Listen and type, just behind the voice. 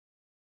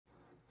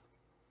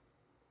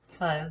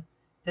Hello,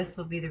 this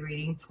will be the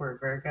reading for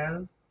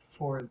Virgo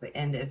for the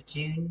end of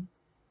June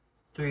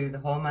through the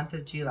whole month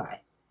of July.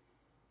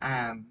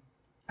 Um,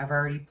 I've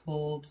already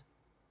pulled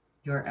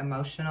your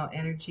emotional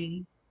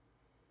energy,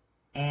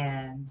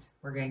 and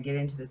we're going to get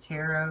into the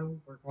tarot.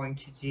 We're going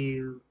to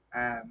do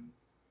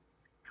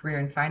career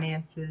and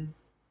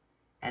finances,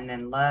 and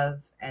then love,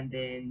 and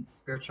then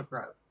spiritual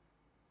growth,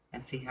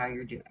 and see how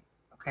you're doing.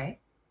 Okay?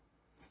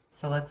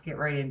 So let's get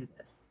right into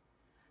this.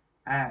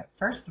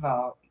 First of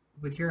all,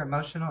 with your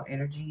emotional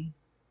energy,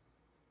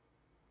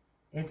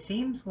 it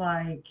seems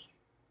like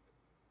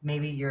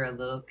maybe you're a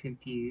little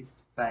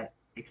confused but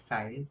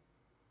excited.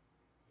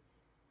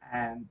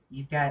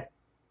 You've got,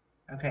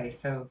 okay,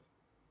 so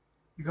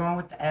you're going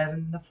with the ebb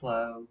and the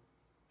flow.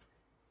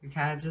 You're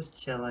kind of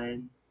just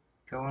chilling,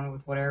 going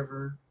with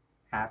whatever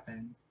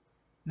happens.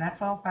 And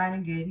that's all fine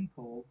and good and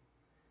cool.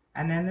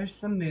 And then there's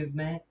some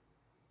movement,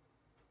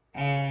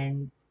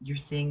 and you're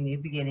seeing new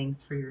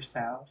beginnings for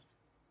yourself.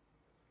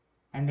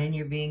 And then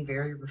you're being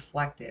very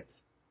reflective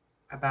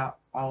about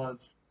all of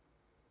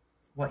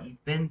what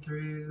you've been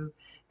through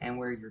and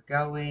where you're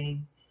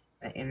going,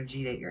 the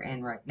energy that you're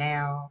in right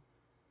now.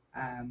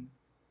 Um,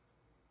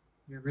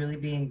 you're really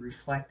being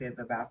reflective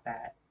about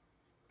that,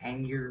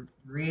 and you're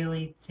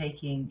really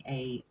taking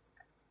a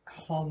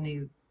whole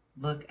new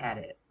look at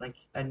it, like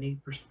a new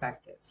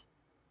perspective.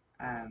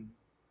 Um,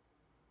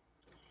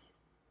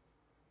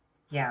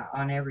 yeah,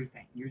 on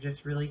everything. You're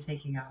just really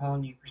taking a whole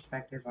new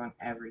perspective on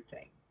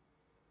everything.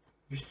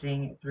 You're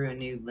seeing it through a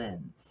new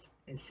lens,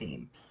 it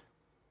seems.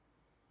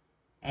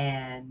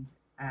 And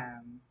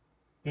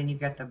then you've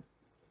got the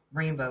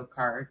rainbow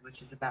card,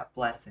 which is about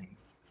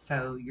blessings.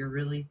 So you're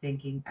really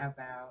thinking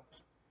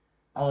about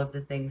all of the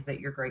things that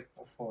you're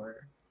grateful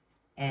for,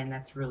 and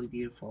that's really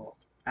beautiful.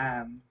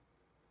 Um,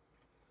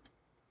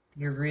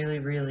 you're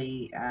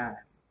really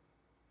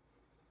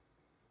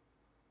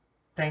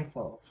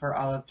thankful for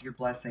all of your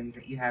blessings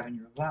that you have in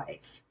your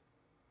life.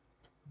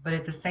 But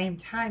at the same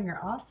time,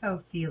 you're also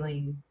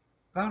feeling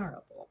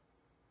vulnerable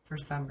for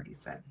some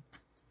reason.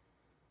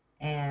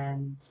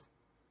 And,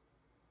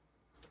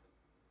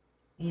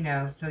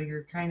 so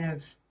you're kind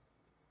of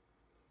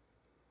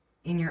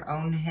in your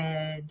own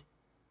head,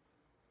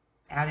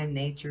 out in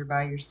nature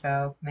by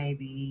yourself,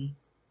 maybe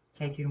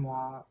taking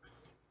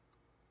walks,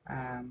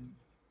 um,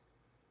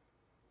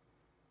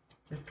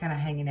 just kind of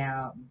hanging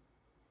out,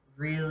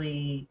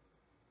 really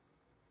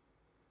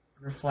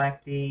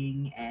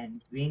reflecting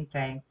and being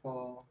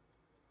thankful,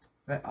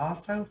 but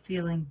also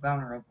feeling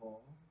vulnerable.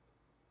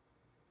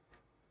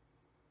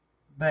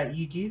 But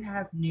you do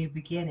have new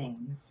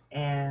beginnings,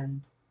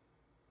 and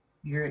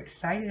you're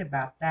excited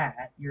about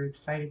that. You're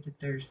excited that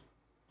there's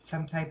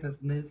some type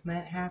of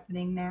movement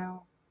happening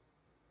now.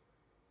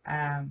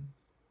 Um,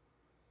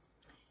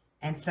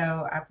 and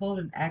so I pulled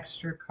an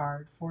extra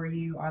card for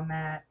you on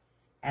that.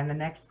 And the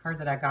next card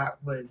that I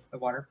got was the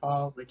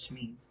waterfall, which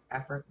means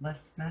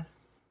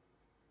effortlessness.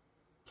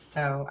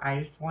 So I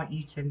just want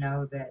you to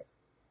know that,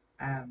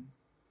 um,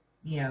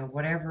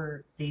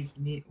 whatever these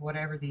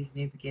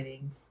new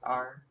beginnings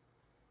are.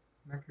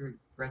 Mercury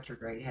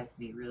retrograde has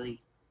me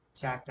really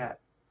jacked up.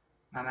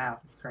 My mouth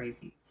is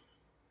crazy.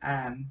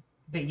 Um,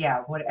 but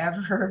yeah,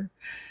 whatever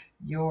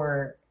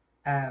your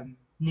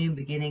new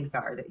beginnings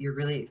are that you're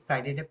really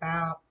excited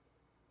about,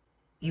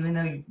 even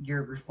though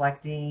you're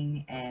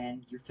reflecting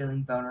and you're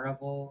feeling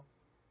vulnerable,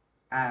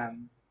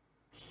 um,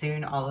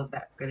 soon all of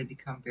that's going to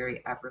become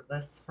very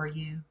effortless for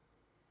you.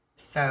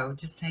 So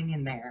just hang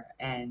in there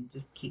and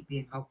just keep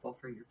being hopeful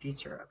for your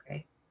future,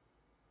 okay?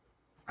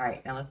 All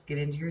right, now let's get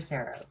into your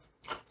tarot.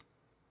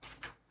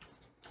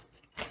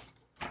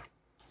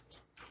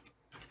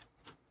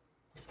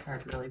 This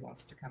card really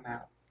wants to come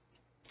out.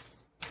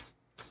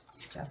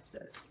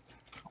 Justice.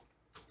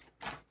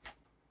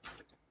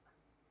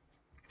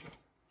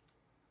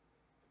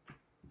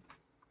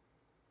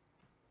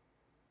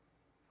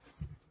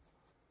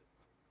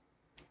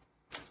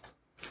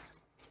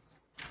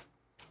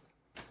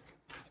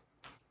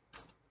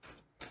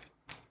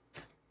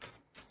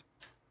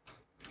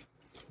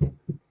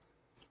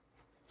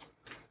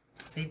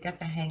 So you've got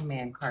the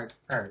Hangman card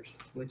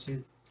first, which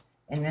is,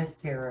 in this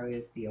tarot,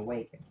 is the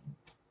awakening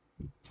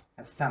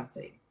of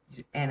something.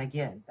 And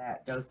again,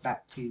 that goes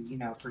back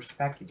to,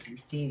 perspective. You're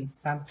seeing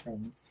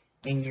something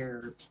in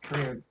your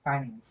career and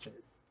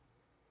finances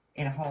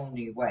in a whole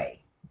new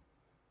way.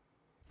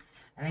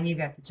 And then you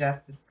got the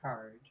Justice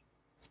card.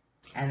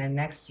 And then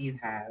next you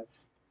have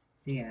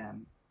the,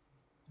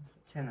 what's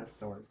the Ten of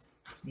Swords.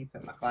 Let me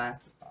put my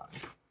glasses on.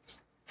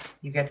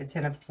 You got the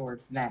Ten of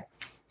Swords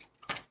next.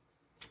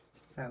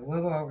 So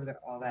we'll go over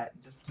all that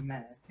in just a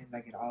minute as soon as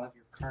I get all of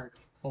your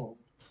cards pulled.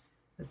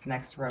 This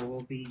next row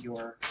will be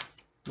your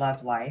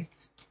love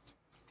life.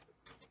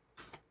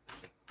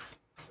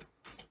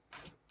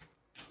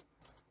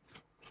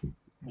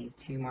 Need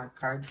 2 more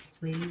cards,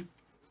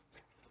 please,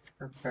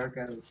 for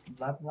Virgo's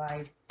love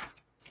life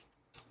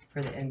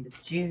for the end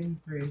of June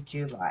through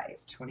July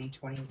of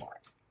 2021.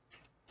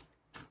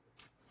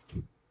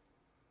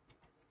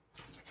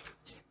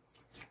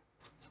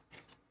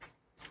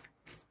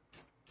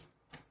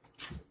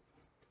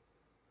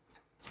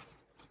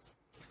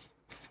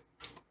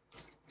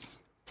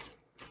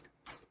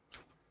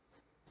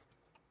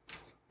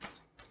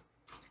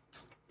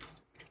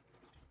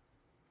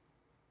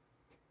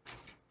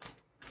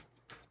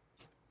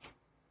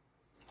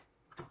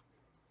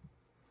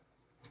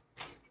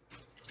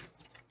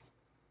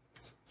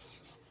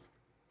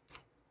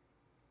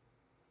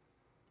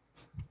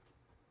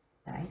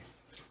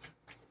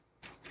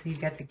 So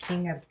you've got the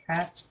King of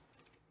Cups,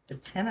 the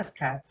Ten of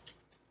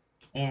Cups,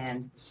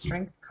 and the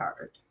Strength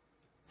card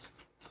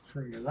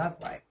for your love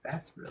life.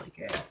 That's really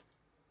good.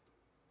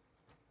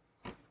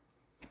 And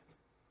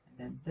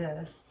then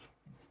this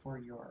is for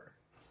your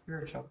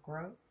spiritual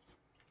growth.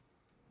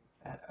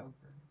 Move that over.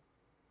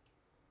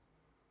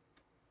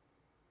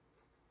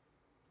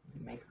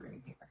 Make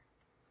room here.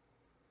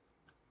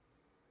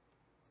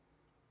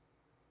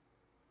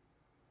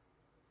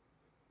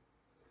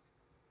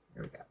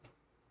 There we go.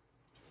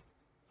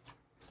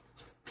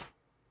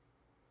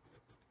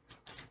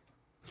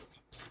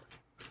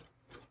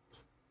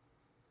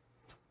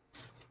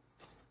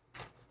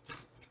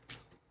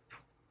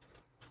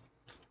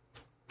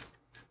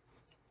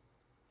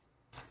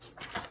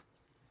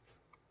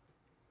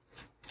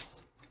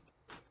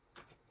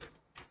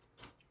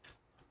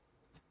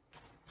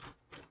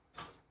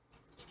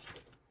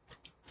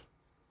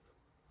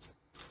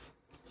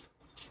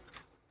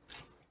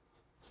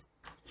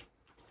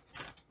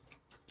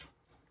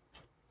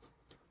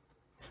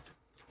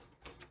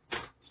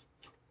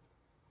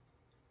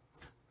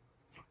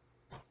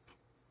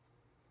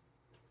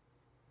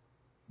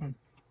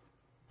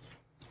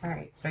 All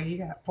right, so you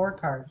got 4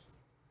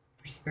 cards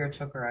for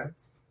spiritual growth.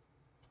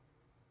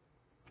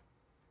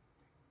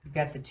 You've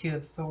got the Two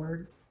of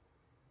Swords,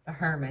 the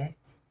Hermit,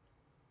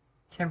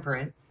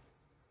 Temperance,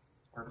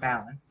 or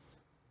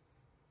Balance.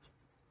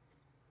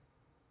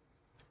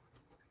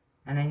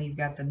 And then you've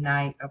got the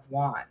Knight of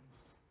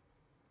Wands.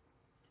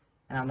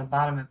 And on the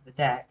bottom of the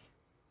deck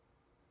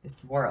is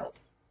the World.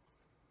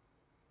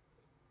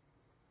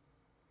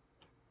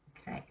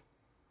 Okay.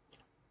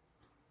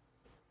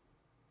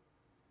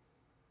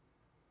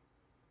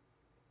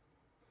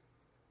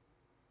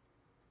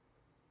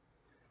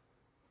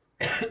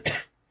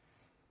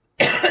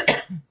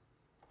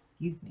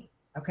 Excuse me.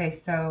 Okay,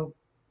 so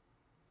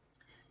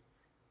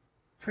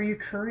for your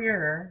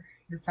career,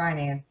 your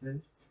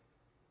finances,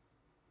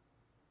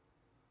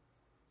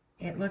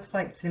 it looks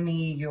like to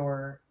me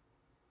you're,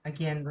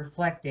 again,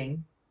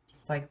 reflecting,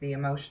 just like the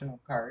emotional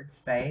cards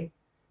say.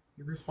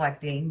 You're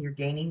reflecting, you're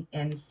gaining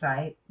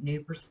insight,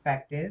 new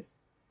perspective.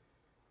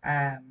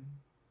 You're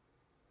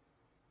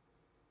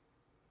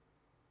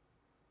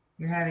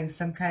having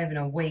some kind of an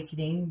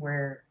awakening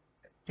where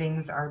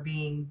things are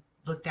being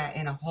looked at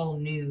in a whole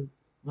new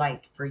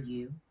light for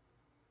you.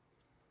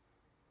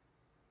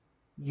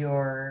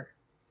 You're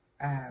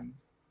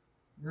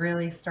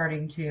really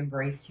starting to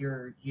embrace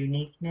your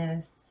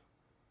uniqueness.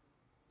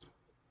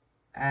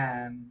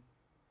 Of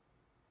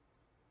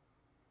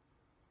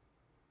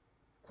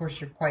course,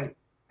 you're quite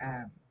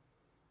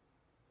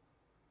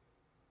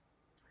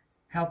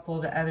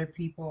helpful to other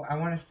people. I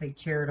want to say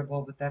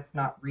charitable, but that's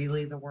not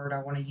really the word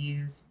I want to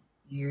use.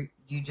 You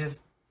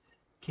just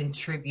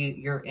contribute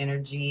your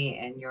energy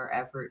and your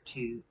effort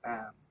to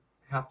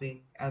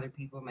helping other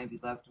people, maybe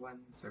loved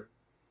ones or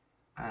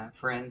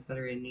friends that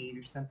are in need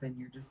or something.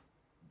 You're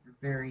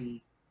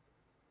very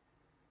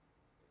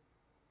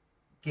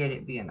good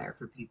at being there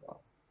for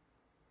people.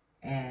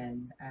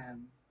 And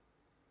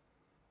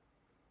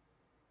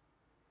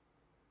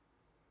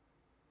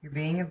you're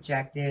being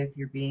objective,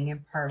 you're being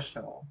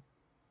impartial,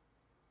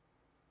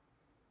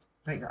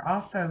 but you're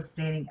also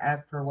standing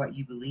up for what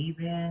you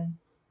believe in,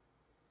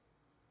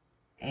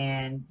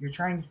 and you're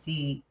trying to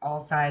see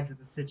all sides of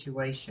a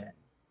situation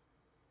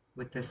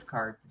with this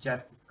card, the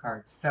Justice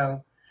card.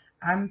 So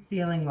I'm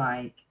feeling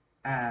like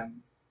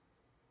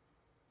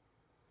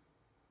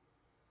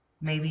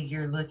maybe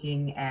you're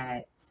looking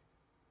at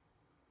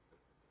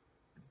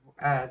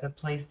the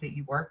place that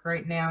you work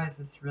right now. Is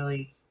this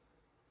really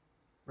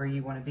where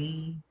you want to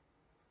be?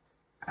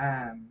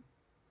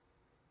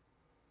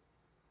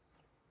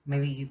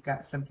 Maybe you've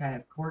got some kind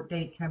of court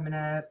date coming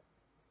up.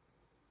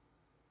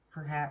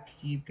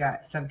 Perhaps you've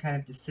got some kind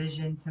of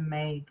decision to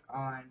make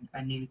on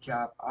a new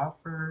job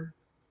offer.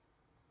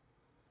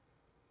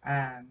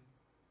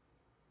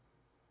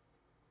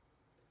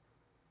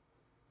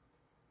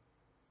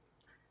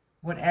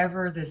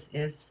 Whatever this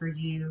is for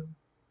you,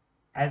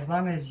 as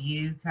long as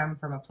you come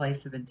from a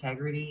place of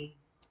integrity,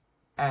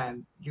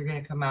 you're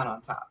going to come out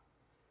on top.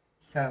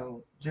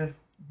 So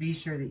just be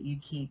sure that you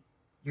keep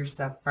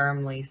yourself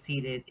firmly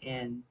seated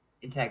in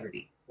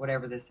integrity,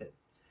 whatever this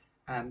is.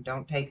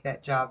 Don't take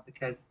that job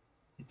because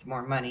it's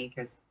more money,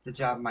 because the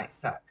job might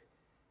suck,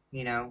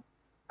 you know.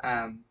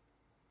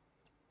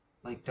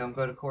 Like, don't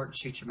go to court and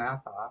shoot your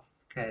mouth off,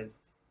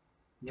 because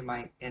you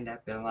might end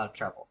up in a lot of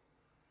trouble.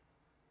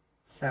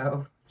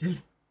 So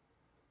just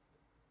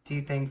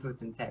do things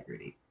with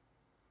integrity.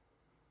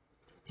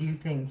 Do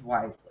things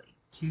wisely.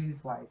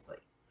 Choose wisely.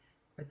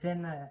 But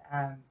then the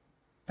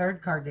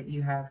third card that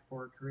you have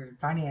for career and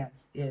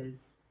finance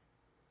is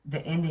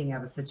the ending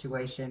of a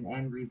situation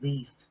and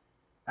relief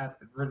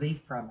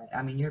from it.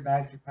 I mean, your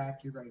bags are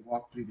packed, you're ready to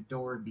walk through the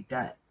door and be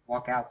done.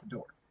 Walk out the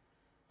door.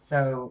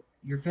 So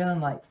you're feeling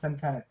like some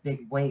kind of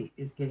big weight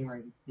is getting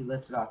ready to be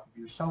lifted off of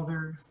your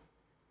shoulders.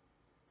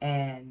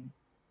 And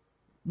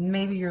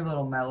maybe you're a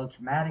little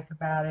melodramatic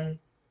about it,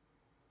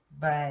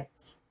 but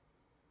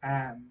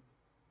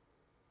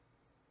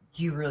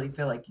you really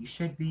feel like you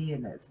should be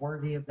and that it's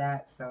worthy of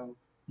that. So,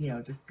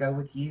 just go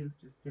with you.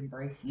 Just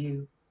embrace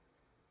you,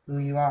 who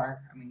you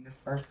are. I mean,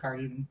 this first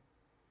card even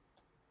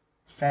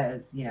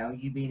says,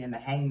 you being in the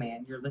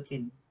hangman, you're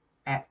looking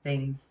at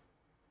things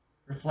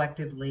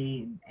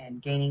reflectively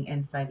and gaining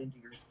insight into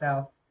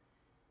yourself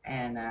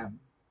and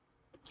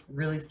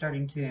really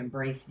starting to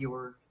embrace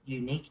your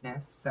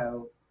uniqueness.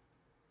 So,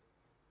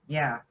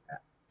 yeah,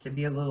 to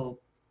be a little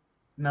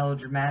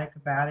melodramatic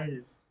about it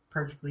is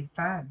perfectly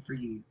fine for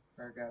you,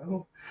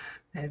 Virgo.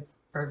 It's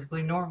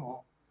perfectly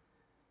normal.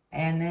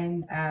 And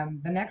then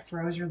the next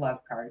row is your love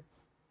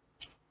cards.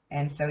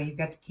 And so you've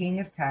got the King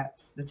of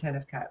Cups, the Ten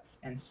of Cups,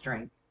 and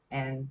Strength.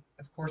 And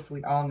of course,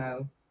 we all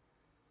know,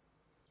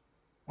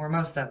 or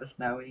most of us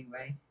know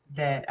anyway,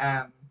 that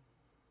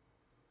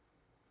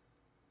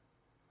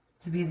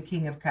to be the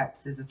King of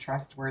Cups is a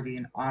trustworthy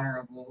and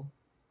honorable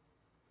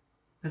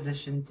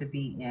position to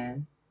be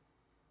in.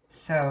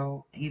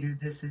 So either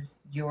this is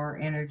your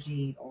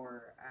energy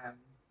or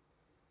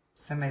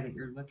somebody that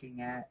you're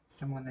looking at,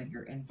 someone that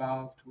you're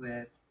involved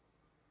with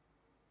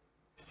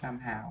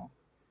somehow,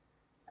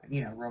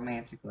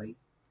 romantically.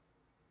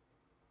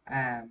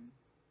 Um,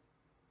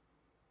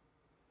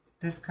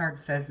 this card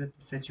says that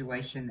the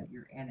situation that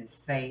you're in is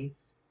safe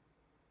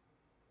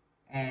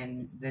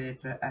and that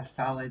it's a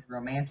solid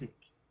romantic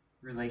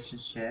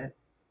relationship.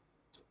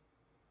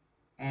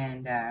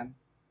 And,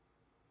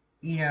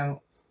 you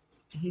know,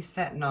 he's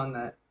sitting on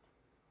the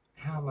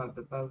helm of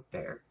the boat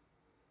there,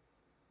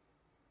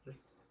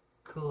 just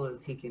cool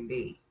as he can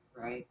be,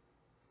 right?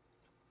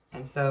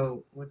 And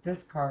so with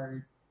this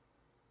card,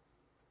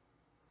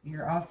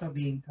 you're also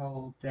being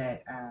told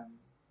that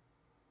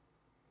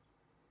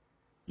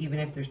even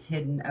if there's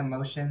hidden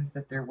emotions,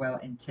 that they're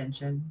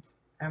well-intentioned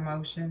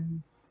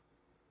emotions,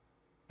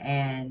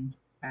 and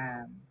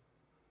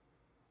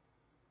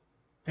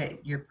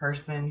that your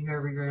person,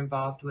 whoever you're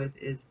involved with,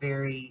 is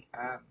very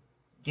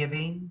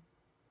giving.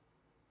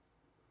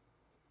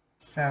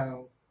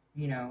 So,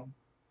 you know,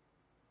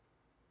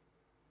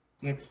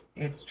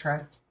 it's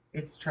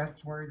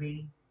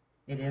trustworthy.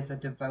 It is a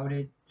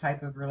devoted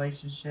type of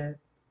relationship.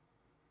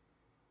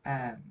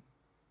 Um,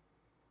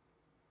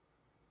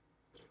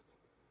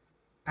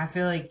 I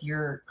feel like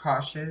you're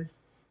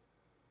cautious,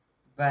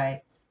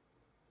 but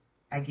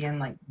again,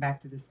 like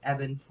back to this ebb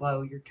and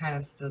flow, you're kind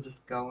of still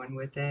just going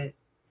with it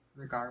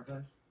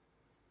regardless.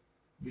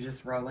 You're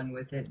just rolling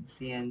with it and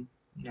seeing,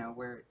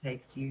 where it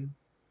takes you.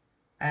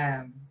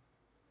 Um,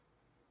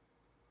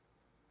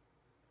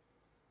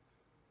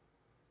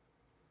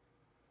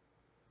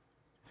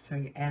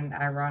 and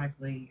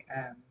ironically,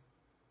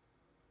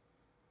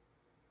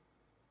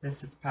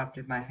 this just popped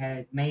in my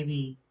head.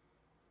 Maybe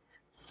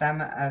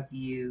some of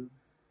you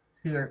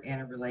who are in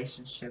a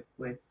relationship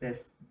with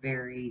this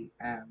very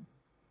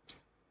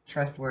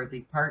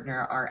trustworthy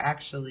partner are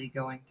actually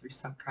going through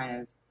some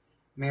kind of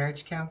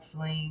marriage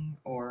counseling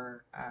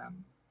or,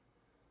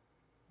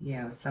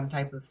 some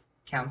type of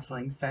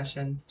counseling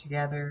sessions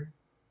together.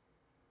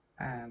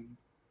 Um,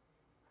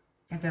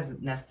 it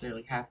doesn't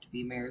necessarily have to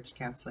be marriage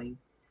counseling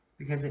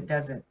because it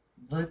doesn't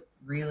look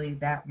really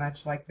that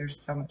much like there's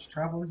so much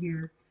trouble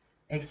here,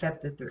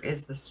 except that there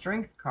is the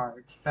strength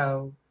card.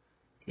 So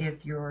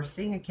if you're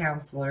seeing a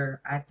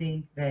counselor, I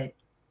think that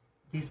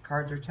these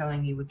cards are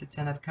telling you with the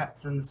Ten of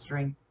Cups and the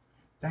strength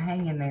to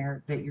hang in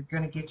there, that you're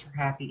going to get your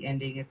happy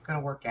ending. It's going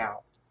to work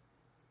out.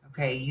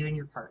 Okay, you and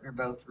your partner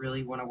both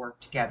really want to work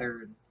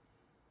together and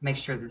make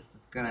sure this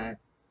is going to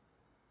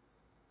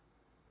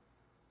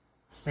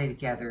stay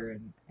together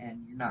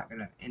and you're not going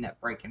to end up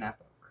breaking up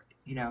over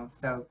it.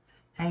 So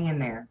hang in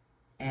there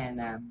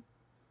and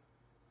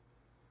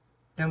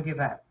don't give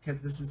up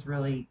because this is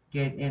really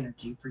good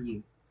energy for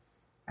you.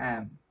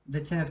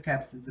 The Ten of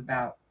Cups is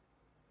about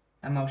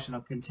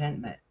emotional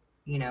contentment.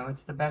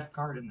 It's the best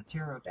card in the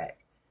tarot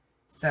deck.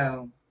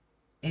 So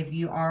if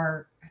you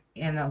are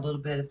in a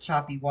little bit of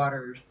choppy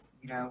waters,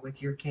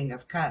 with your King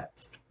of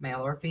Cups,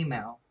 male or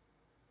female,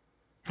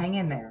 hang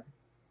in there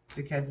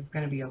because it's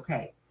going to be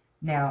okay.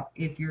 Now,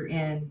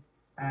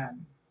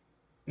 um,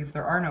 if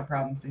there are no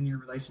problems in your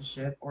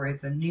relationship or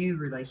it's a new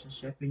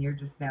relationship and you're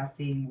just now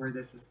seeing where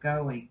this is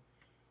going,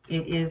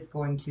 it is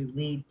going to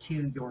lead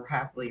to your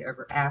happily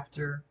ever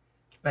after,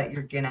 but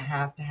you're going to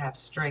have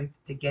strength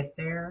to get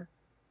there.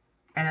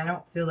 And I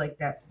don't feel like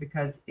that's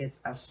because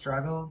it's a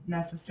struggle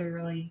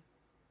necessarily.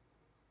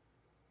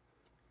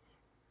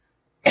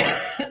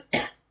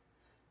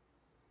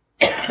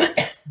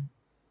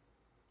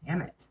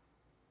 Damn it.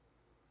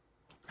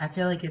 I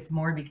feel like it's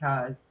more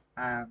because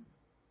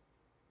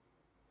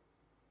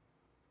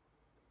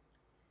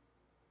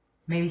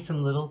maybe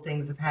some little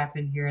things have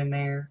happened here and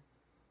there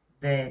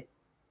that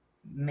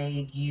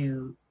made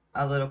you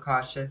a little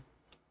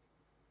cautious,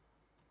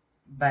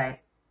 but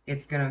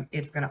it's gonna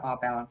all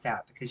balance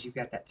out because you've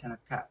got that Ten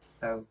of Cups.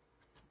 So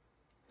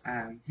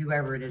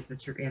whoever it is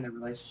that you're in the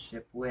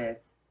relationship with,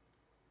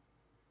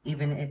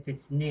 even if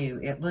it's new,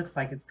 it looks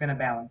like it's gonna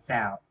balance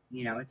out.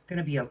 It's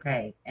gonna be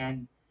okay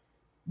and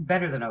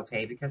better than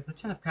okay because the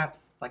Ten of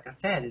Cups, like I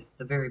said, is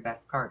the very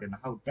best card in the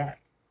whole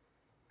deck.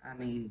 I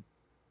mean,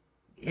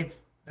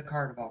 it's the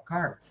card of all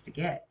cards to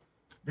get.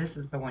 This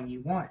is the one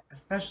you want,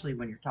 especially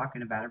when you're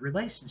talking about a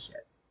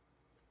relationship.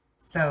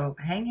 So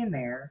hang in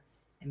there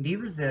and be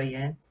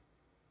resilient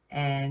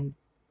and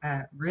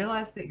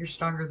realize that you're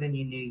stronger than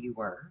you knew you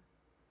were.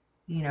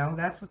 You know,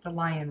 that's what the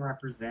lion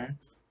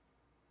represents.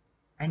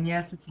 And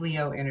yes, it's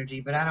Leo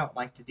energy, but I don't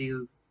like to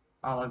do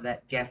all of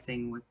that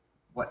guessing with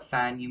what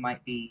sign you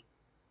might be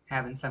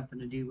having something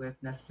to do with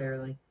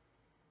necessarily.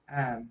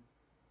 Um,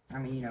 I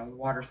mean, you know, the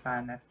water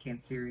sign, that's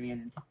Cancerian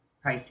and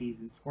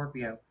Pisces and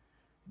Scorpio.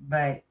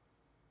 But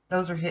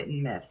those are hit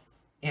and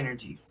miss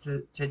energies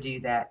to do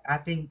that. I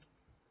think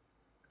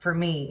for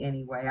me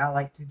anyway, I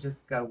like to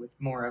just go with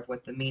more of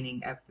what the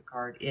meaning of the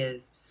card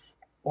is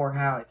or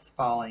how it's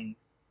falling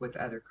with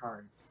other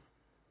cards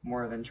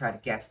more than try to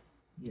guess,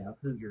 you know,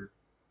 who your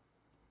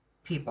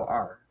people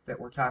are that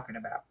we're talking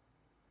about.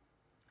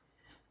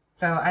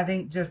 So I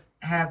think just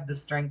have the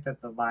strength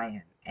of the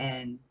lion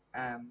and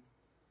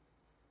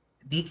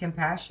be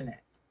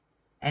compassionate.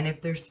 And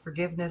if there's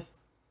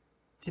forgiveness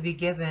to be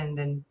given,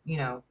 then, you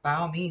know, by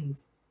all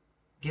means,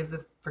 give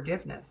the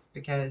forgiveness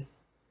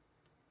because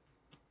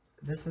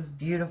this is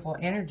beautiful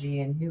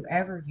energy and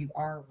whoever you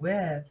are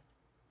with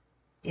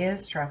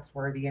is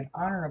trustworthy and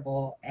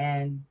honorable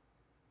and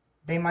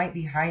they might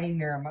be hiding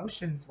their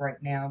emotions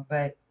right now,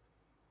 but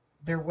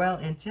they're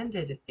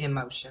well-intended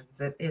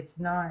emotions. It's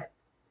not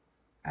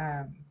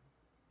um,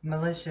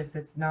 malicious.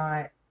 It's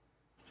not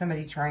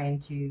somebody trying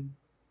to,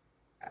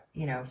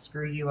 you know,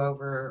 screw you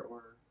over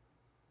or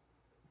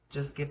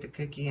just get the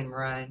cookie and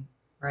run,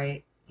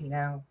 right? You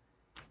know,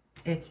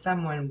 it's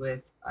someone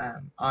with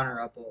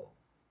honorable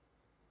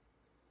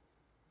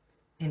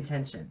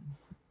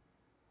intentions.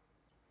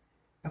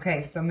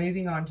 Okay, so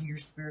moving on to your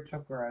spiritual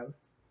growth,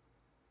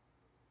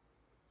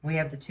 we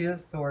have the Two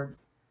of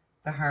Swords,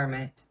 the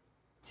Hermit,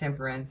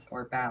 Temperance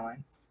or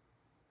Balance,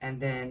 and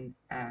then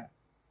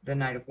the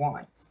Knight of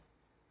Wands.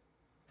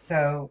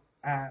 So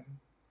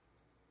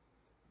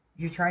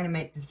you're trying to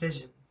make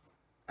decisions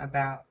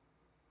about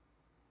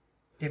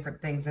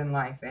different things in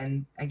life.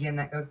 And again,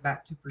 that goes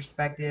back to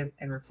perspective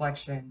and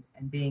reflection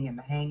and being in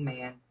the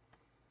hangman.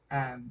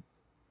 Um,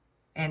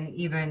 and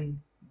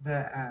even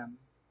the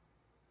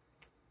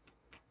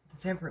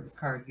temperance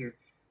card here,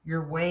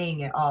 you're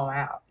weighing it all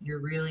out. You're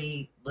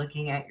really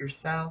looking at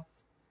yourself,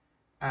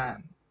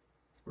 um,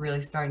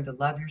 really starting to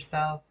love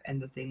yourself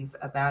and the things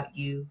about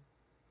you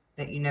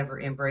that you never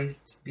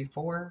embraced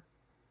before.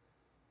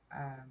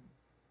 Um,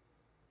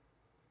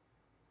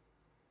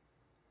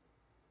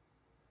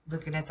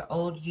 looking at the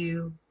old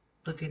you,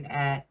 looking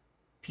at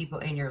people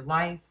in your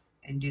life,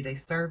 and do they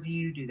serve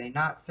you? Do they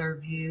not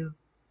serve you?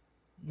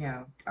 You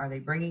know, are they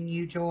bringing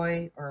you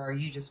joy or are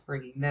you just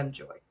bringing them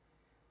joy?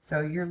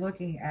 So you're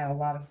looking at a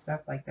lot of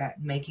stuff like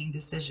that, making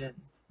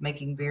decisions,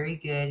 making very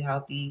good,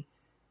 healthy,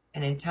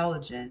 and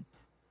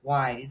intelligent,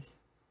 wise,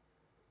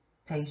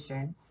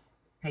 patience,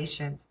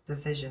 patient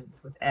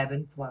decisions with ebb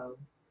and flow.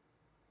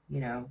 You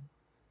know,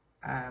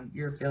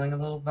 you're feeling a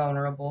little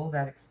vulnerable.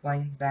 That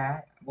explains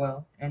that.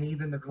 Well, and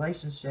even the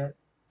relationship.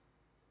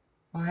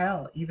 Well,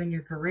 hell, even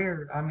your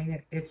career. I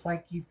mean, it's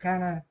like you've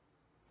kind of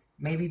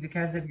maybe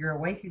because of your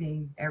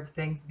awakening,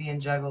 everything's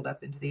being juggled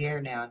up into the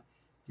air now.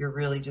 You're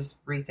really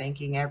just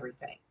rethinking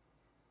everything.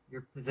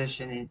 Your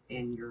position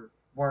in your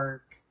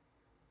work,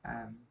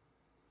 um,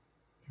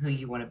 who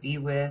you want to be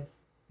with,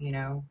 you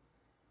know.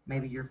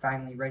 Maybe you're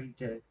finally ready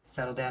to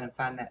settle down and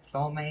find that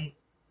soulmate,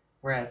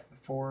 whereas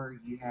before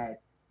you had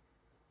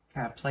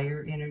kind of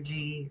player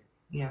energy,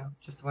 you know,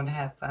 just want to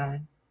have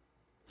fun,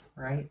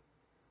 right?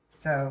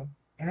 So,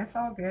 and it's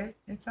all good.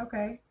 It's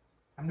okay.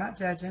 I'm not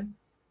judging.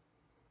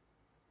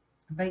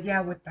 But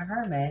yeah, with the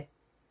hermit,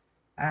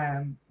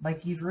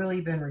 like you've really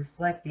been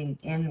reflecting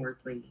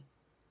inwardly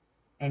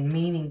and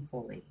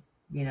meaningfully.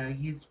 You know,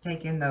 you've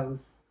taken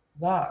those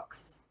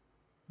walks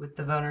with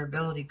the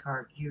vulnerability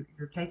card. You're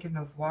taking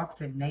those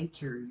walks in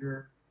nature.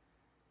 You're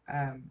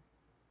um,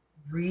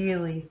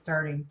 really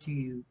starting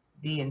to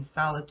be in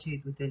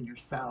solitude within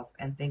yourself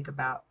and think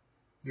about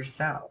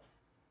yourself.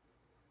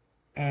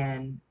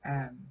 And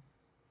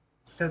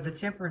so the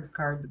temperance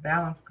card, the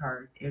balance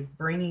card, is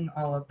bringing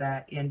all of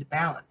that into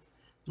balance,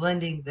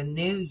 blending the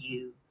new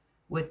you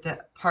with the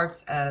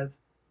parts of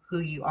who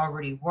you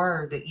already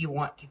were that you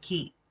want to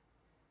keep.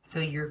 So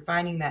you're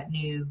finding that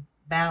new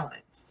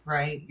balance,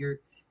 right?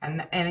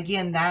 And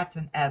again, that's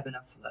an ebb and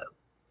a flow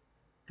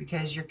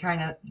because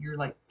you're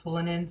like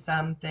pulling in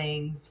some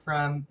things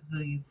from who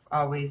you've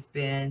always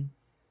been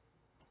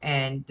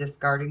and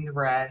discarding the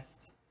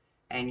rest,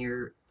 and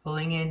you're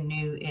pulling in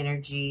new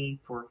energy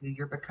for who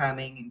you're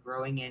becoming and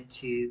growing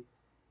into,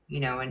 you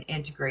know, and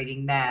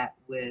integrating that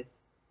with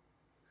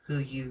who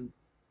you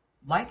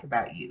like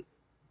about you,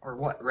 or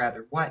what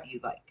rather what you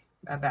like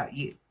about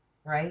you,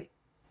 right?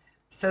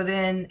 So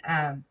then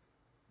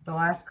the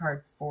last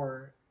card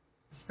for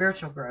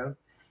spiritual growth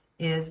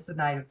is the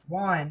Knight of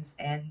Wands,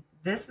 and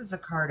this is a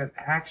card of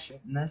action.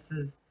 This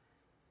is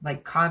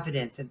like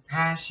confidence and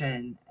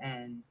passion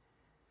and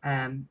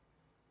um,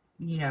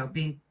 you know,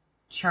 being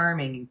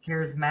charming and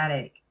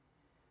charismatic,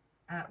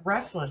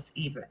 restless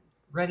even,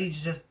 ready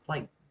to just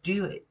like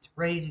do it,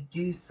 ready to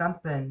do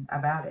something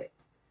about it.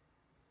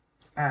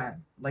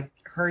 Like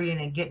hurrying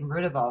and getting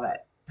rid of all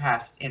that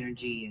past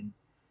energy and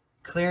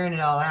clearing it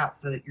all out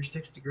so that your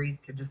 6 degrees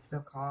can just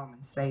feel calm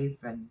and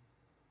safe and,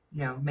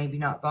 maybe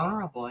not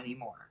vulnerable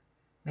anymore.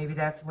 Maybe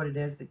that's what it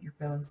is that you're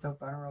feeling so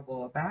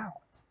vulnerable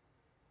about,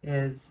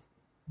 is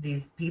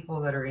these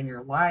people that are in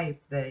your life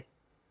that,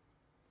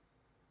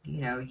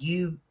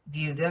 you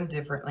view them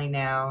differently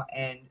now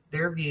and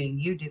they're viewing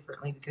you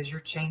differently because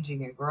you're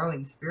changing and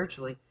growing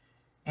spiritually.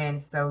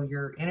 And so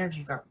your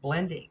energies aren't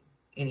blending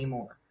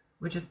anymore,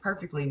 which is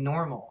perfectly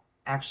normal,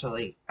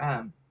 actually.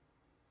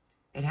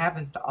 It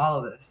happens to all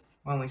of us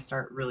when we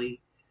start really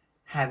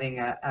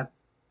having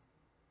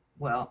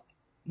well,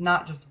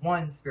 not just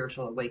one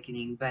spiritual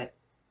awakening, but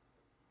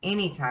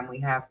anytime we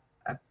have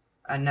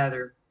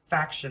another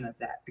faction of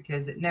that,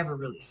 because it never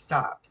really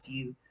stops.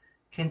 You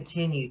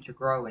continue to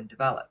grow and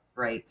develop,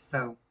 right?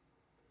 So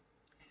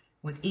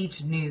with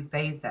each new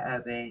phase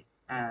of it,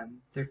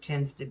 there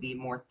tends to be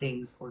more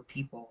things or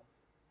people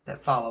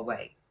that fall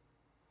away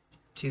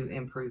to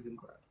improve and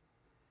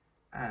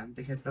grow,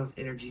 because those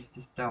energies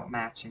just don't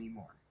match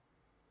anymore.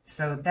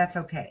 So that's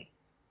okay.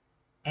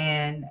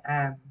 And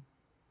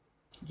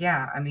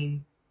yeah, I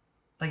mean,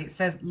 like it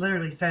says,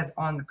 literally says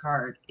on the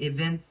card,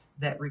 events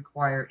that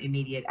require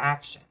immediate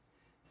action.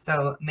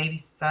 So maybe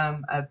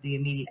some of the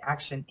immediate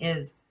action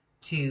is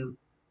to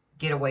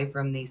get away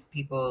from these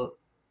people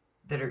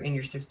that are in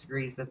your 6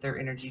 degrees, that their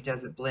energy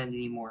doesn't blend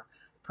anymore.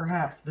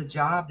 Perhaps the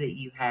job that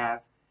you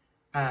have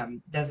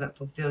doesn't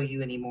fulfill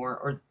you anymore,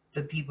 or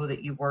the people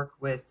that you work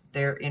with,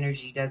 their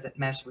energy doesn't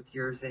mesh with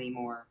yours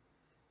anymore.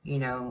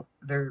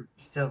 They're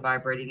still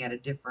vibrating at a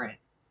different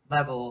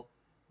level,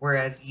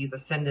 whereas you've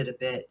ascended a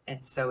bit,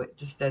 and so it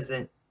just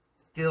doesn't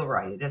feel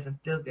right. It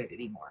doesn't feel good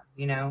anymore.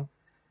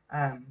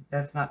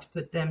 That's not to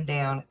put them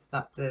down. It's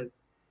not to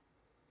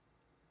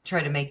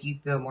try to make you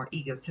feel more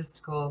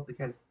egotistical,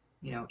 because,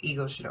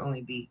 ego should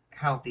only be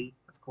healthy,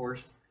 of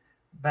course.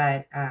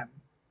 But,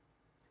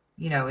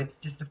 it's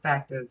just a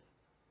fact of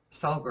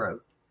soul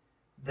growth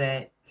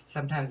that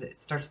sometimes it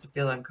starts to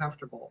feel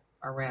uncomfortable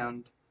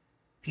around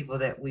people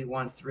that we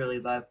once really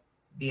loved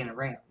being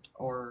around,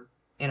 or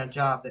in a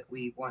job that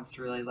we once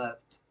really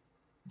loved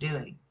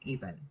doing,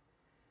 even.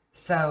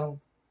 So,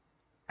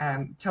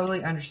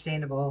 totally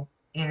understandable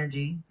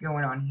energy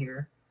going on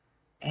here.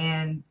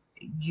 And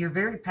you're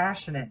very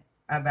passionate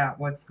about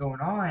what's going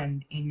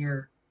on in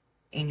your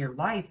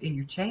life, in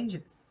your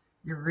changes.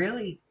 You're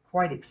really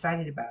quite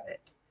excited about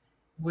it,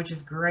 which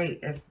is great.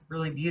 It's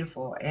really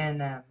beautiful.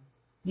 And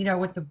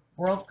with the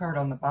world card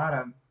on the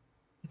bottom,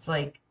 it's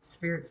like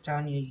Spirit's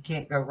telling you you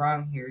can't go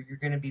wrong here. You're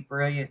going to be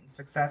brilliant and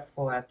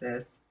successful at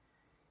this,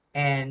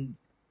 and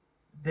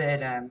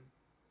that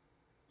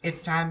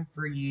it's time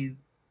for you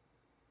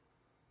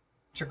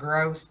to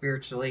grow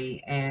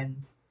spiritually,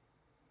 and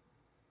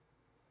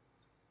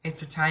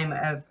it's a time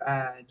of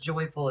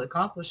joyful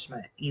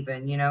accomplishment,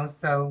 even.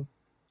 So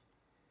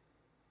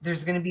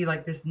there's going to be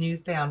like this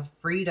newfound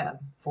freedom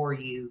for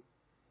you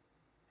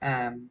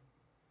um,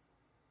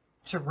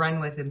 to run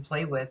with and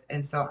play with.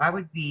 And so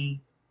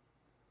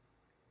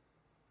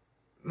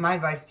my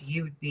advice to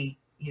you would be,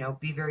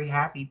 be very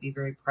happy, be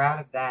very proud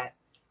of that,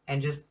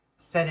 and just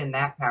sit in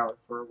that power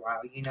for a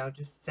while.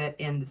 Just sit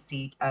in the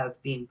seat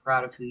of being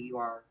proud of who you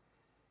are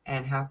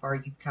and how far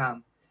you've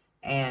come,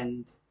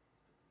 and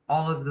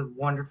all of the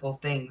wonderful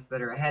things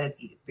that are ahead of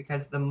you.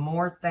 Because the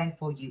more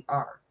thankful you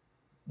are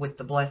with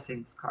the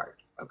blessings card,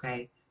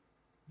 okay,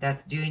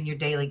 that's doing your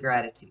daily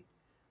gratitude,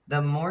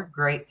 the more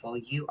grateful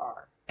you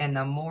are, and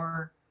the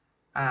more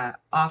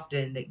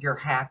often that you're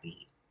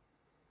happy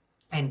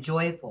and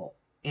joyful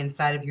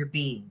inside of your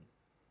being,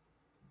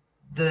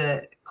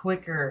 the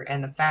quicker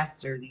and the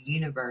faster the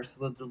universe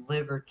will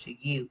deliver to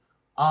you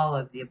all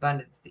of the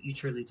abundance that you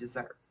truly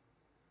deserve.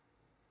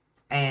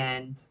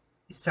 And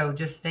so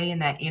just stay in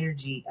that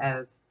energy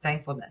of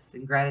thankfulness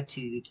and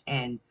gratitude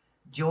and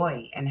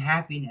joy and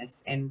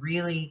happiness, and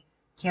really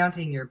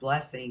counting your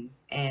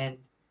blessings, and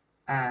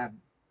um,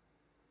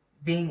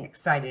 being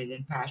excited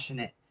and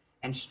passionate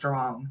and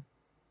strong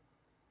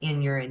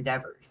in your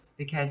endeavors,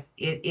 because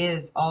it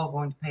is all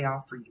going to pay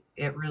off for you.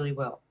 It really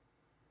will.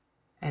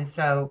 And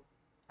so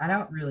I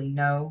don't really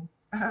know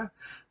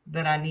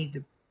that I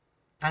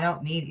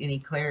don't need any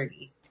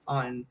clarity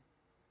on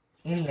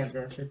any of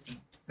this. It's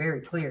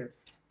very clear.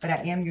 But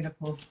I am going to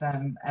pull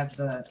some of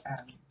the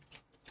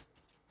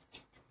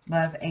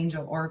Love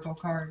Angel Oracle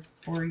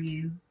cards for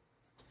you,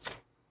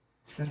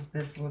 since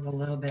this was a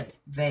little bit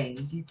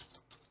vague.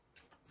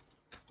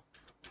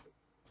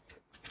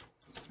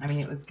 I mean,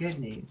 it was good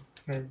news,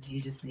 because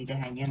you just need to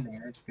hang in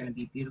there. It's going to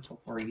be beautiful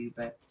for you,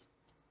 but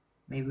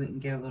maybe we can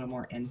get a little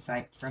more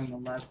insight from the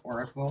Love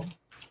Oracle.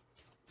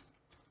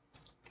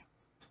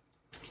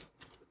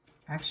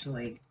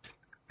 Actually,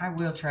 I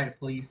will try to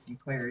pull you some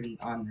clarity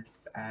on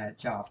this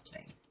job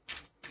thing,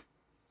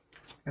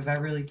 because I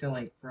really feel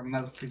like for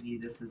most of you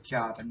this is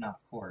job and not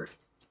court.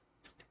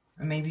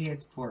 Or maybe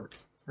it's court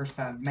for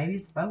some. Maybe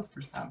it's both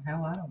for some.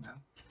 Hell, I don't know.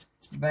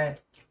 But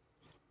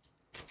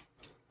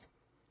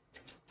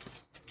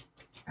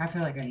I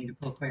feel like I need to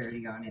pull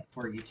clarity on it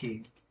for you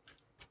too.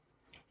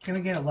 Can we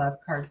get a love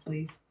card,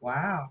 please?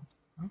 Wow.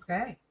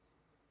 Okay.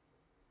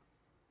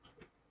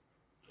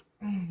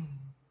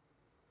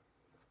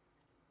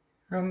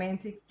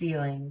 Romantic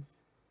feelings.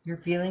 Your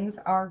feelings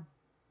are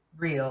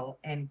real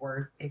and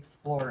worth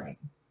exploring.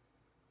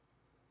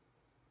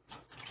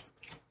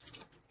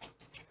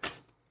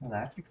 Well,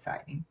 that's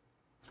exciting.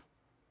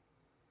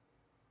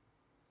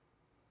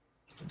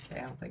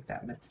 Okay, I don't think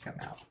that meant to come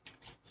out.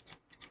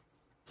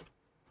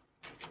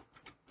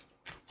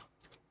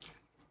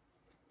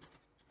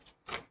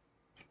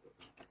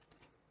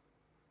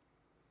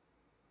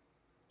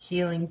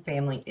 Healing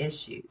family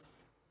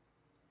issues.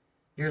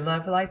 Your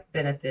love life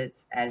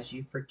benefits as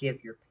you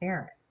forgive your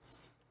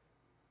parents.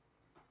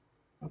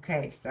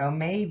 Okay, so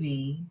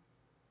maybe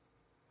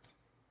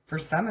for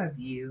some of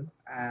you,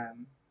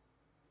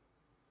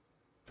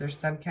 there's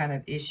some kind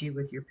of issue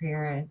with your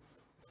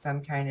parents,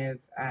 some kind of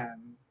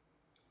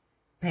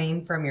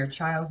pain from your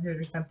childhood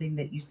or something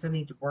that you still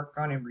need to work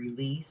on and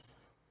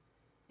release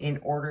in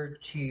order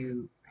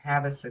to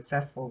have a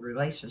successful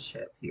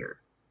relationship here.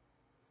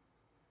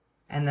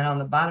 And then on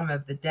the bottom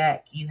of the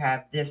deck, you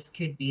have this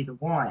could be the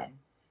one.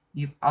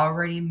 You've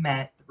already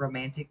met the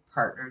romantic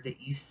partner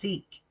that you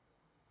seek.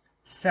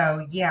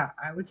 So, yeah,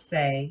 I would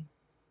say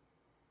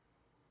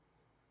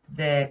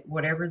that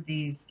whatever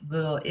these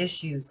little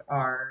issues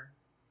are,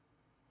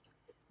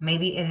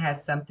 maybe it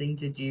has something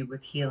to do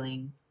with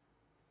healing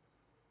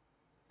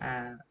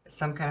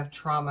some kind of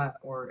trauma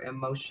or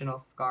emotional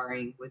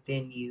scarring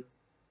within you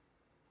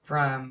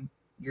from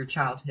your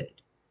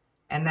childhood.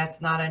 And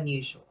that's not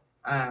unusual.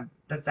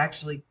 That's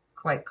actually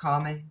quite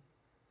common.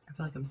 I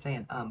feel like I'm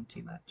saying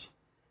too much.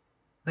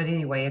 But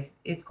anyway,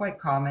 it's quite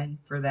common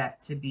for that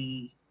to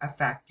be a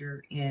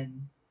factor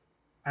in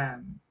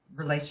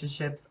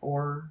relationships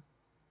or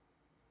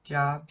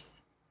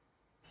jobs.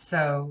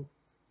 So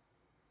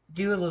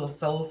do a little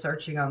soul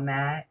searching on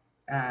that.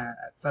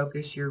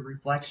 Focus your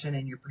reflection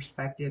and your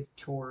perspective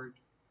toward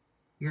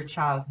your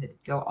childhood.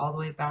 Go all the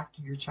way back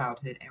to your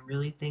childhood and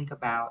really think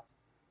about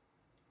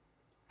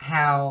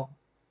how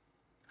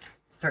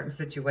certain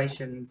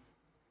situations,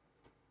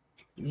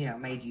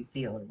 made you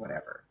feel or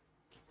whatever.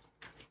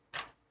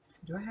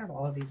 Do I have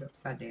all of these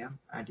upside down?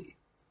 I do.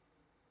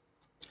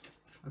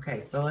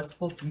 Okay, so let's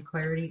pull some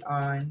clarity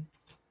on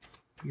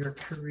your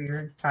career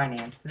and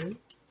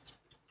finances.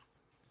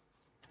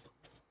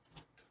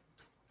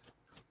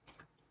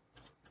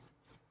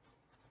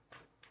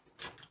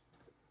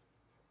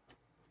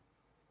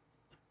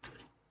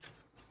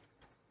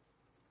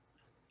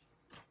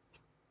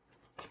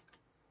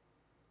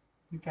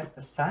 You got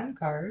the Sun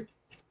card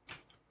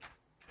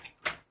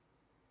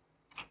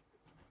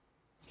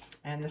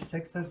and the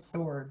Six of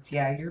Swords.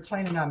 Yeah, you're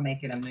planning on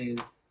making a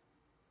move.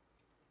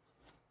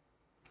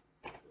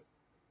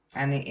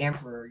 And the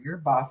Emperor, you're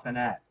bossing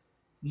up.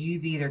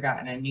 You've either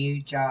gotten a new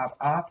job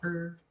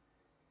offer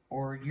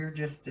or you're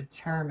just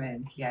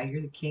determined. Yeah,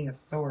 you're the King of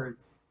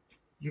Swords.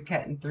 You're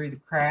cutting through the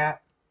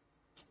crap,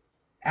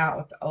 out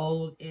with the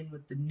old, in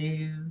with the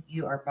new.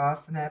 You are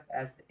bossing up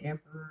as the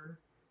Emperor.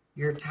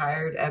 You're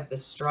tired of the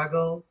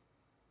struggle,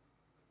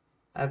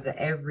 of the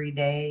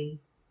everyday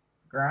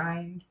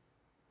grind,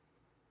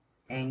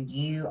 and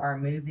you are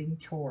moving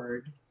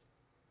toward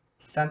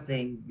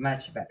something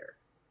much better.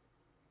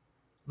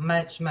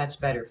 Much, much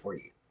better for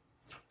you.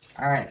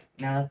 All right,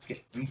 now let's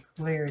get some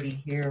clarity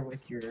here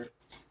with your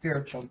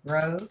spiritual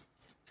growth.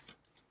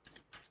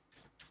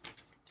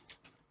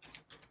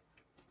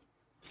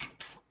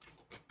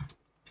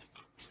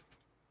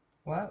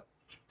 Whoa,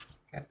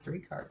 got 3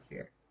 cards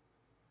here.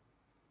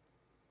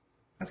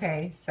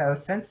 Okay, so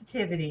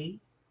sensitivity.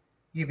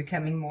 You're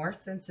becoming more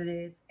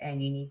sensitive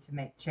and you need to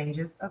make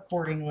changes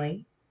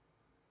accordingly,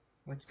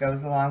 which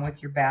goes along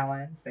with your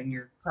balance and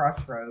your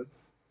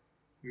crossroads,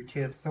 your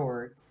Two of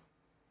Swords.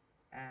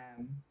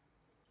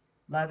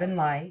 Love and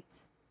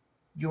light.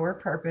 Your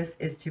purpose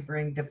is to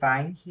bring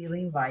divine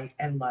healing light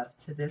and love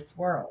to this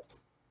world.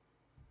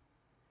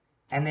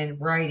 And then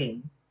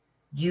writing.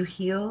 You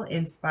heal,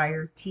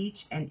 inspire,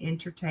 teach, and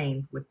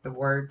entertain with the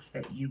words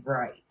that you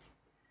write.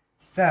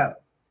 So,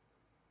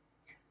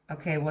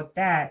 okay, with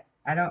that,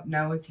 I don't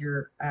know if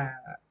you're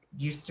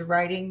used to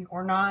writing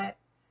or not,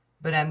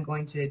 but I'm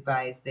going to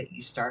advise that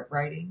you start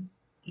writing,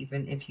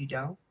 even if you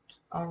don't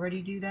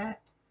already do that.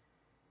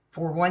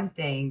 For one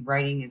thing,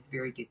 writing is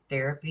very good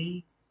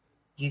therapy.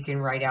 You can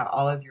write out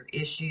all of your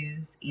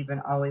issues,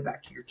 even all the way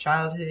back to your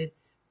childhood.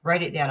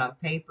 Write it down on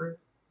paper,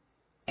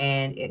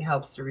 and it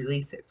helps to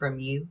release it from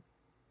you.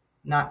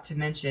 Not to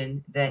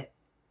mention that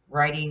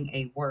writing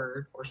a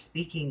word or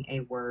speaking a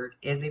word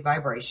is a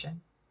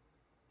vibration.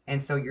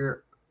 And so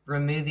you're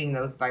removing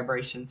those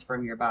vibrations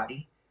from your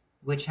body,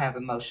 which have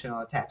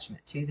emotional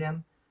attachment to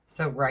them.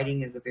 So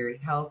writing is a very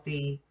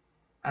healthy,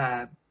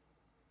 uh,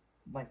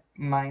 like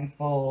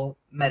mindful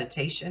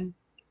meditation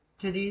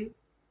to do.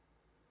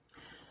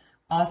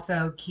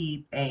 Also,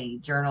 keep a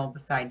journal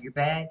beside your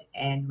bed,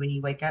 and when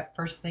you wake up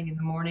first thing in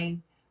the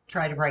morning,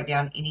 try to write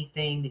down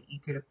anything that you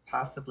could have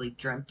possibly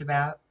dreamt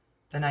about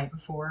the night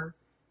before,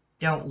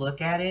 Don't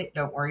look at it.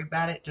 Don't worry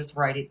about it. Just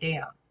write it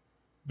down.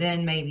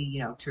 Then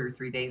maybe, 2 or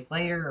 3 days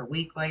later, a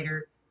week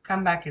later,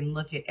 come back and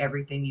look at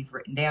everything you've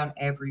written down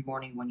every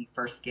morning when you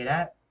first get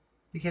up,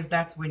 because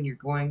that's when you're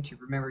going to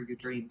remember your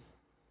dreams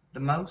the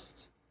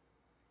most,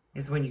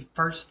 is when you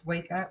first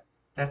wake up.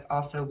 That's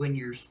also when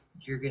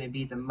you're going to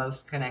be the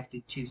most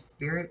connected to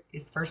spirit,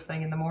 is first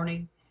thing in the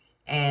morning,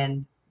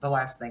 and the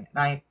last thing at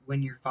night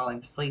when you're falling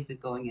asleep and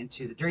going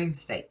into the dream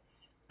state.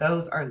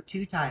 Those are the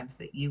two times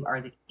that you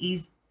are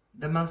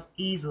the most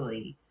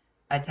easily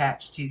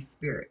attached to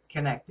spirit,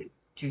 connected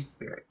to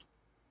spirit.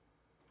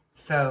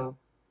 So,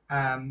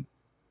 um,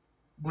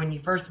 when you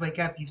first wake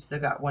up, you've still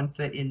got one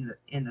foot in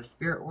the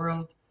spirit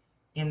world,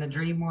 in the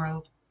dream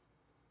world,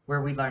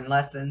 where we learn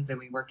lessons and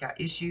we work out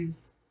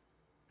issues.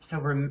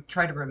 So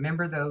try to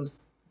remember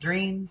those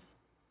dreams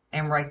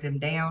and write them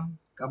down.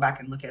 Go back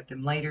and look at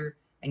them later,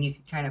 and you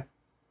can kind of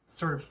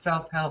sort of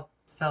self-help,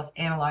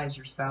 self-analyze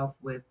yourself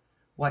with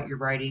what you're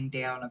writing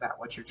down about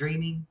what you're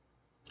dreaming.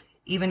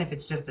 Even if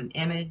it's just an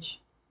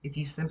image, if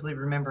you simply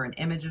remember an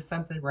image of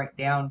something, write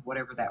down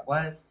whatever that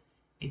was.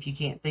 If you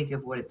can't think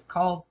of what it's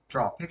called,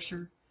 draw a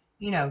picture.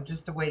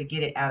 Just a way to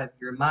get it out of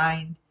your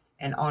mind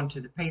and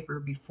onto the paper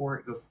before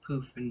it goes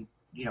poof and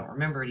you don't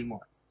remember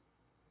anymore.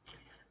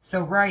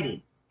 So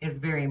writing is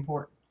very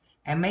important.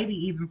 And maybe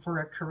even for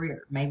a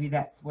career. Maybe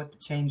that's what the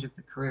change of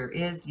the career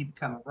is. You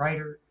become a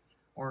writer,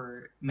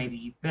 or maybe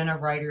you've been a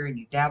writer and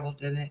you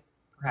dabbled in it.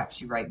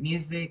 Perhaps you write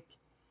music,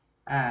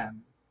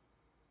 um,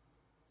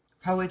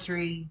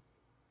 poetry,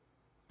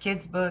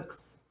 kids'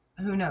 books.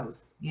 Who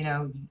knows?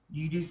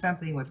 You do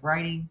something with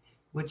writing,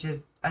 which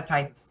is a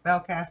type of spell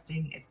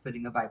casting. It's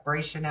putting a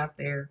vibration out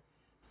there.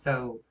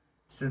 So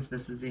since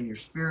this is in your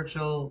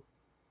spiritual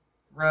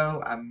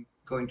row, I'm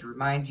going to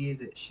remind you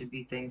that it should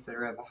be things that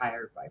are of a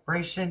higher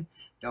vibration.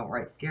 Don't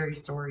write scary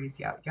stories,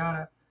 yada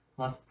yada,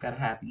 unless it's got a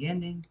happy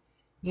ending,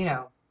 you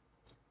know,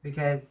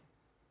 because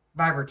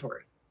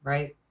vibratory,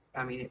 right?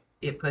 I mean,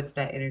 it puts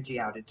that energy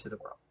out into the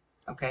world.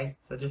 Okay,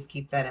 so just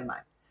keep that in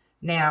mind.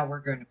 Now we're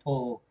going to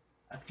pull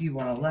a few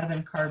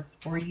 111 cards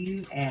for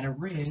you and a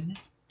rune,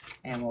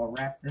 and we'll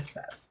wrap this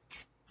up.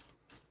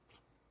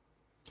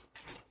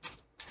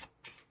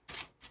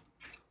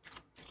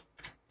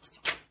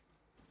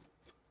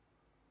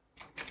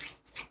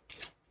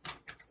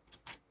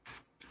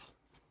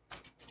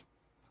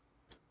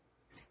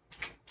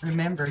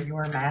 Remember,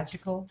 you're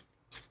magical,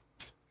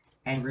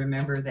 and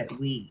remember that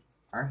we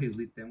are who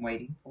we've been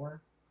waiting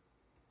for.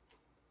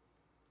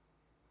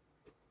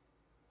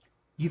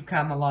 You've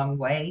come a long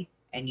way,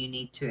 and you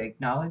need to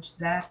acknowledge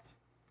that.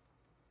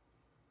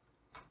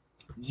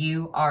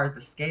 You are the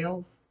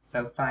scales,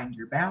 so find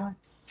your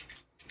balance.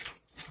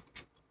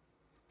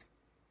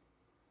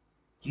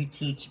 You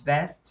teach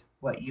best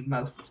what you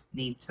most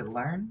need to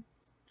learn.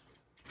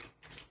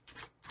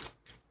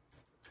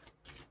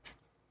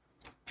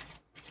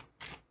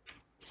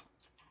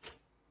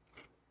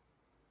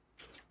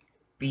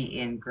 Be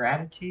in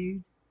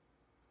gratitude.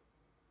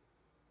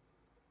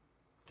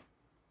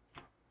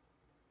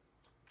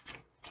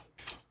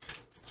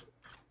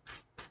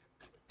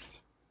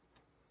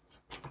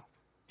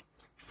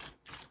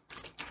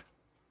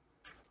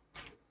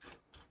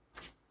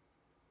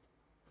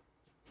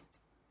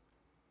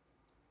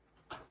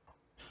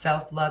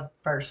 Self-love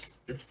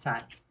first this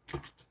time.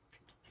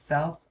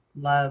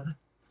 Self-love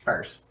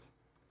first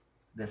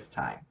this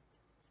time.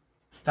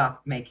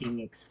 Stop making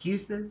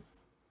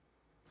excuses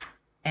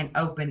and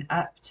open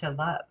up to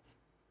love.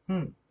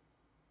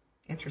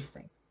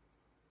 Interesting.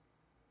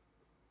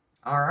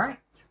 All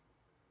right.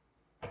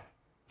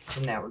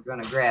 So now we're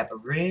going to grab a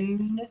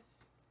rune.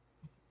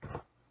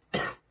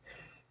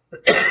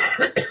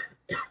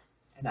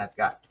 And I've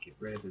got to get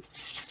rid of this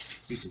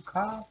stupid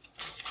cough.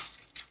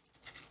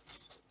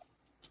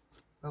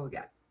 What we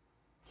got?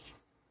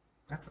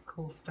 That's a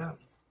cool stone.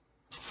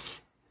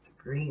 It's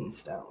a green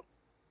stone.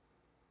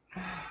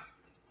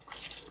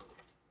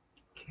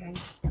 Okay.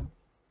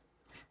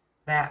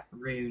 That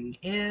rune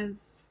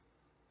is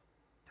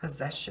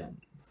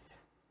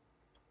possessions.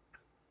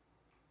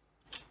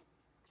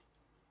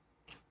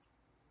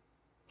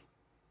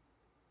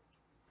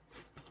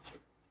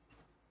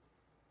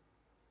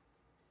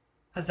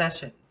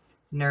 Possessions,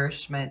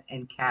 nourishment,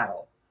 and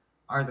cattle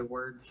are the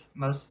words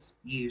most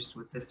used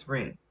with this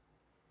rune.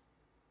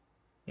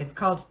 It's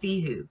called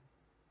Fihu.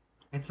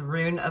 It's a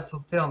rune of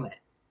fulfillment,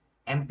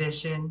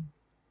 ambition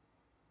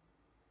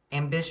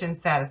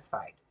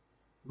satisfied,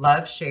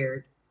 love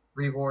shared,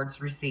 rewards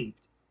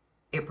received.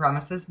 It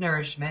promises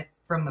nourishment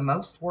from the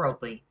most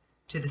worldly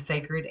to the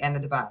sacred and the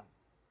divine.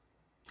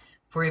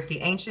 For if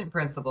the ancient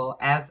principle,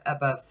 as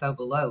above so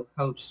below,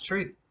 holds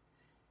true,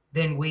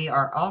 then we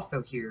are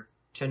also here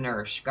to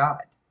nourish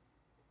God.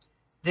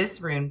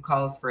 This rune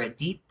calls for a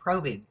deep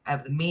probing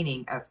of the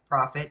meaning of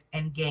profit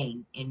and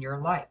gain in your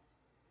life.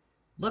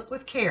 Look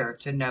with care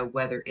to know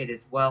whether it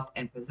is wealth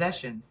and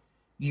possessions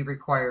you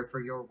require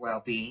for your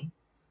well-being,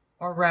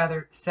 or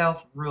rather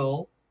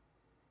self-rule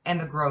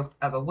and the growth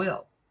of a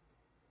will.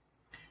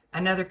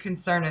 Another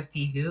concern of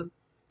Fihu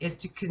is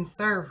to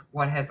conserve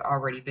what has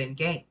already been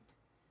gained.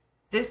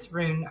 This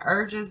rune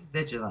urges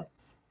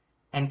vigilance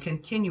and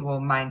continual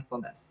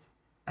mindfulness,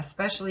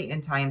 especially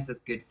in times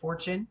of good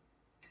fortune,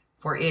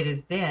 for it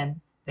is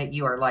then that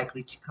you are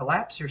likely to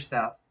collapse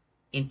yourself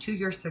into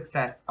your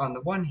success on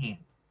the one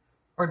hand,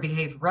 or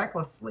behave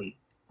recklessly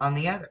on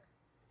the other.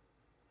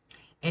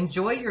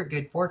 Enjoy your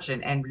good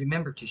fortune and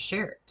remember to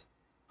share it,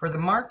 for the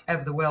mark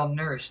of the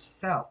well-nourished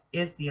self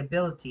is the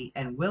ability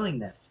and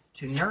willingness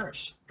to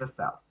nourish the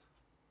self.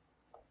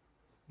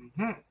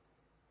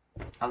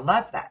 I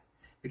love that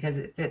because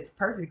it fits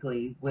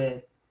perfectly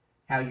with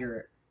how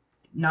you're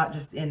not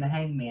just in the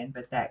hangman,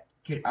 but that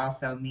could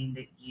also mean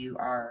that you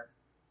are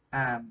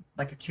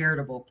like a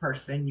charitable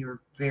person.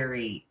 You're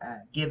very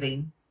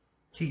giving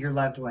to your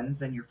loved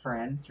ones and your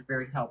friends. You're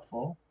very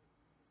helpful.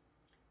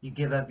 You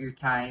give of your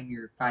time,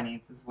 your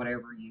finances,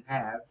 whatever you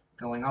have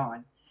going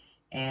on.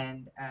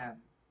 And,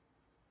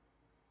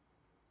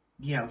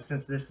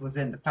 since this was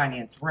in the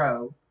finance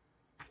row,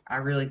 I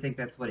really think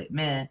that's what it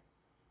meant.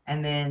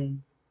 And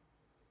then,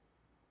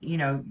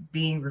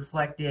 being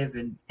reflective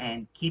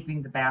and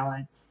keeping the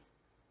balance.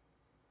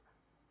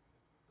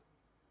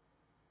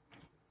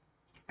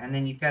 And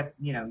then you've got,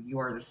 you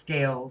are the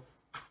scales.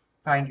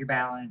 Find your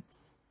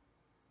balance.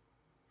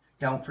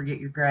 Don't forget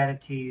your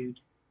gratitude.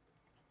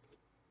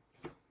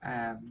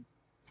 Um,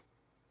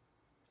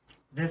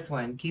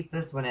 keep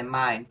this one in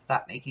mind.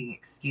 Stop making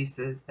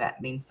excuses.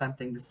 That means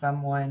something to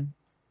someone.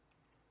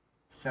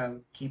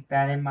 So keep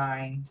that in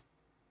mind.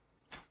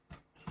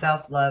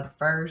 Self-love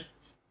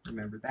first.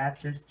 Remember that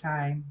this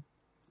time.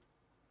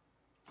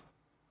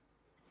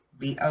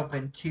 Be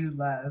open to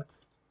love.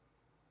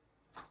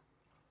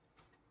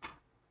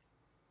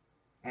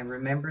 And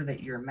remember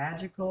that you're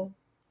magical.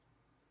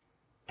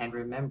 And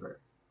remember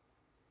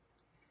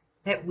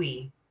that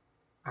we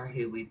are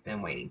who we've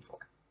been waiting for.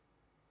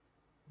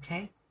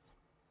 Okay?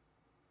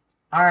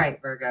 All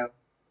right, Virgo.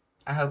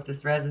 I hope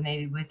this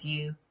resonated with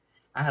you.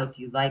 I hope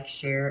you like,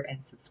 share,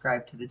 and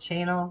subscribe to the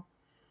channel.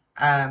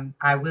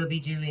 I will be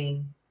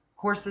doing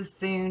courses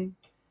soon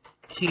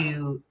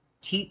to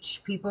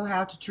teach people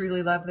how to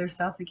truly love their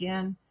self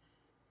again.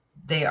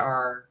 They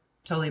are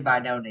totally by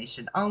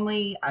donation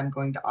only. I'm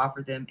going to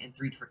offer them in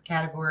 3 different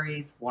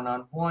categories: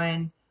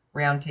 one-on-one,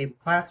 roundtable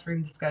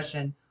classroom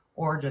discussion,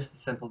 or just a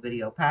simple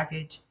video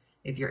package.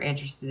 If you're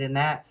interested in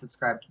that,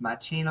 subscribe to my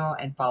channel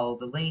and follow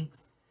the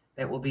links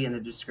that will be in the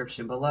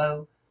description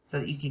below so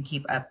that you can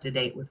keep up to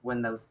date with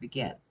when those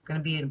begin. It's going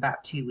to be in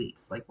about 2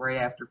 weeks, like right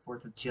after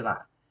 4th of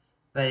July.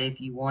 But if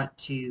you want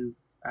to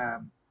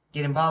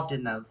get involved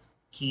in those,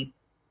 keep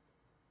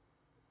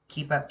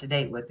up to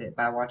date with it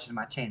by watching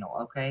my channel,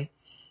 okay?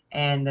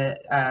 And the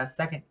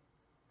second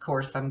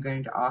course I'm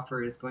going to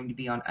offer is going to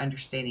be on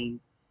understanding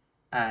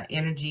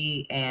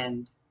energy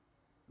and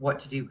what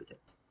to do with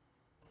it.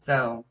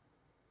 So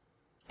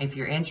if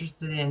you're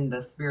interested in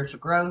the spiritual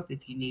growth,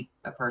 if you need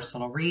a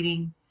personal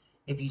reading,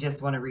 if you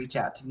just want to reach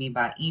out to me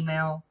by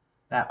email,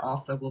 that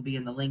also will be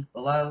in the link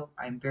below.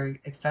 I'm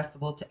very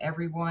accessible to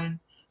everyone.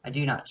 I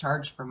do not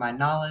charge for my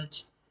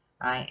knowledge.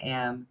 I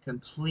am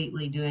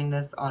completely doing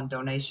this on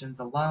donations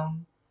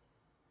alone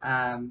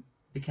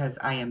because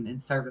I am in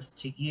service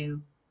to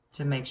you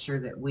to make sure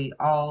that we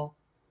all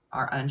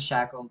are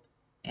unshackled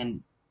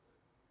and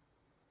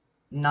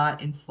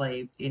not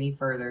enslaved any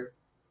further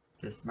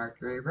this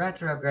Mercury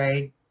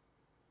retrograde.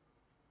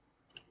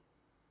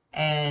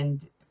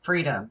 And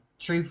freedom,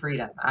 true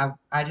freedom.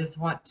 I just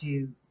want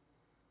to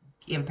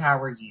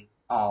empower you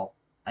all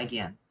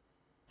again.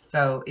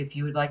 So if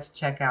you would like to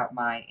check out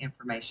my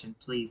information,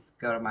 please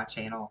go to my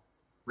channel,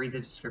 read the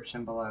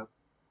description below.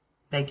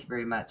 Thank you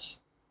very much.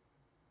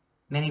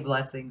 Many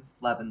blessings,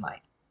 love, and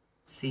light.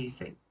 See you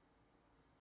soon.